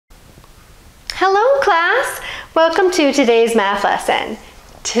Hello class! Welcome to today's math lesson.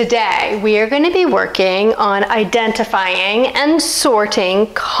 Today we are going to be working on identifying and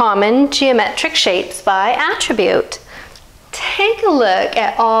sorting common geometric shapes by attribute. Take a look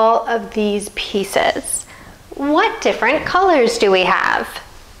at all of these pieces. What different colors do we have?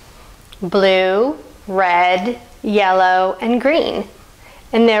 Blue, red, yellow, and green.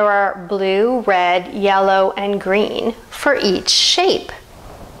 And there are blue, red, yellow, and green for each shape.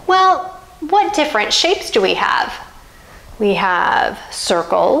 Well, what different shapes do we have? We have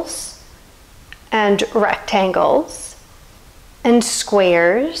circles and rectangles and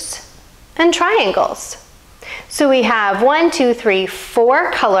squares and triangles. So we have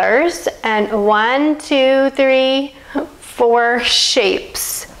 4 colors and 4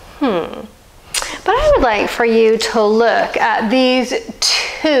 shapes. But I would like for you to look at these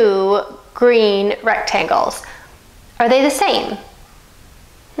 2 green rectangles. Are they the same?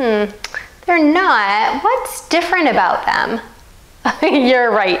 They're not. What's different about them?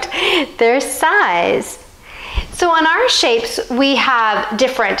 You're right, their size. So on our shapes, we have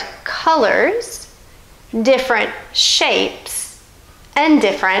different colors, different shapes, and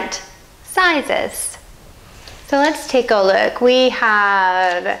different sizes. So let's take a look. We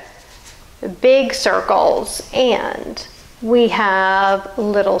have big circles and we have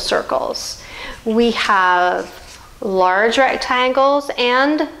little circles. We have large rectangles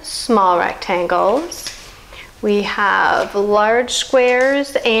and small rectangles. We have large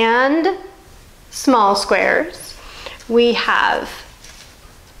squares and small squares. We have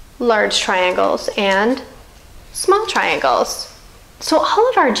large triangles and small triangles. So all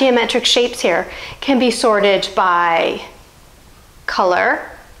of our geometric shapes here can be sorted by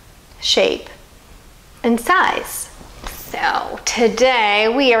color, shape, and size. So today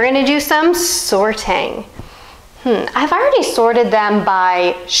we are going to do some sorting. I've already sorted them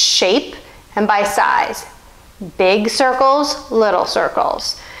by shape and by size. Big circles, little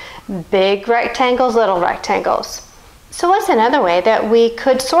circles. Big rectangles, little rectangles. So what's another way that we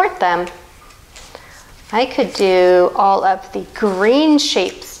could sort them? I could do all of the green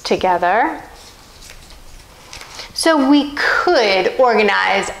shapes together. So we could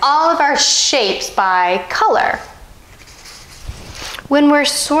organize all of our shapes by color. When we're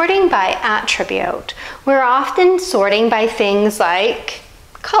sorting by attribute, we're often sorting by things like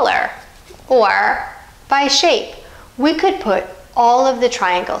color or by shape. We could put all of the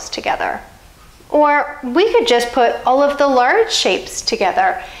triangles together, or we could just put all of the large shapes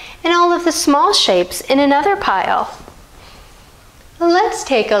together and all of the small shapes in another pile. Let's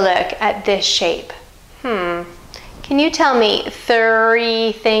take a look at this shape. Can you tell me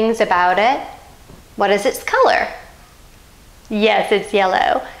 3 things about it? What is its color? Yes, it's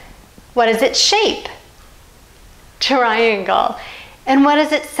yellow. What is its shape? Triangle. And what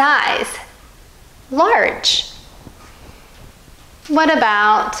is its size? Large. What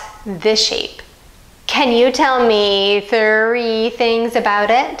about this shape? Can you tell me 3 things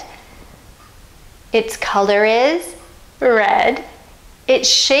about it? Its color is red. Its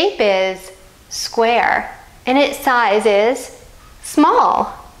shape is square. And its size is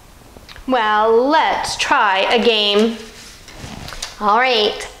small. Well, let's try a game. All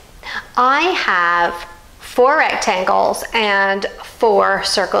right, I have 4 rectangles and 4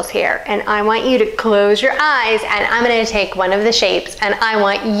 circles here, and I want you to close your eyes, and I'm going to take one of the shapes, and I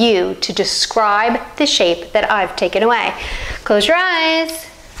want you to describe the shape that I've taken away. Close your eyes.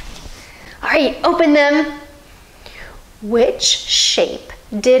 All right, open them. Which shape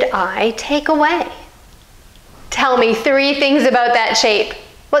did I take away? Tell me 3 things about that shape.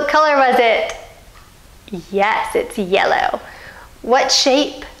 What color was it? Yes, it's yellow. What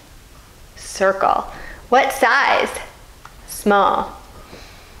shape? Circle. What size? Small.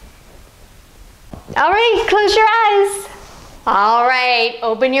 All right, close your eyes. All right,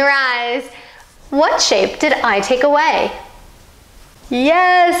 open your eyes. What shape did I take away?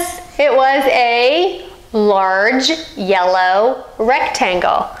 Yes, it was a large yellow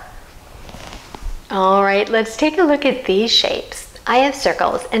rectangle. All right, let's take a look at these shapes. I have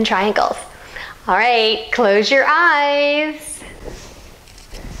circles and triangles. All right, close your eyes.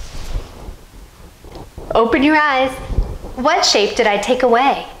 Open your eyes. What shape did I take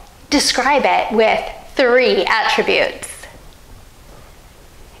away? Describe it with 3 attributes.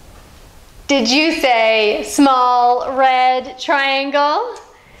 Did you say small red triangle?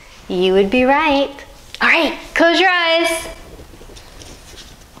 You would be right. All right, close your eyes.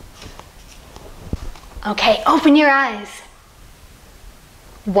 Okay, open your eyes.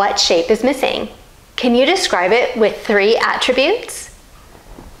 What shape is missing? Can you describe it with 3 attributes?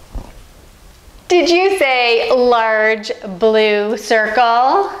 Did you say large blue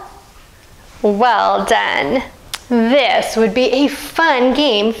circle? Well done. This would be a fun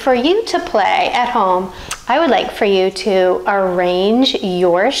game for you to play at home. I would like for you to arrange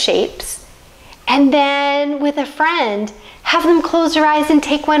your shapes and then with a friend, have them close their eyes and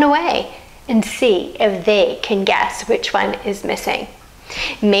take one away and see if they can guess which one is missing.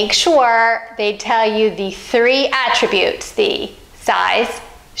 Make sure they tell you the 3 attributes, the size,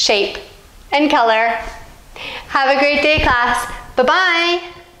 shape, and color. Have a great day, class.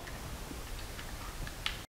 Bye-bye.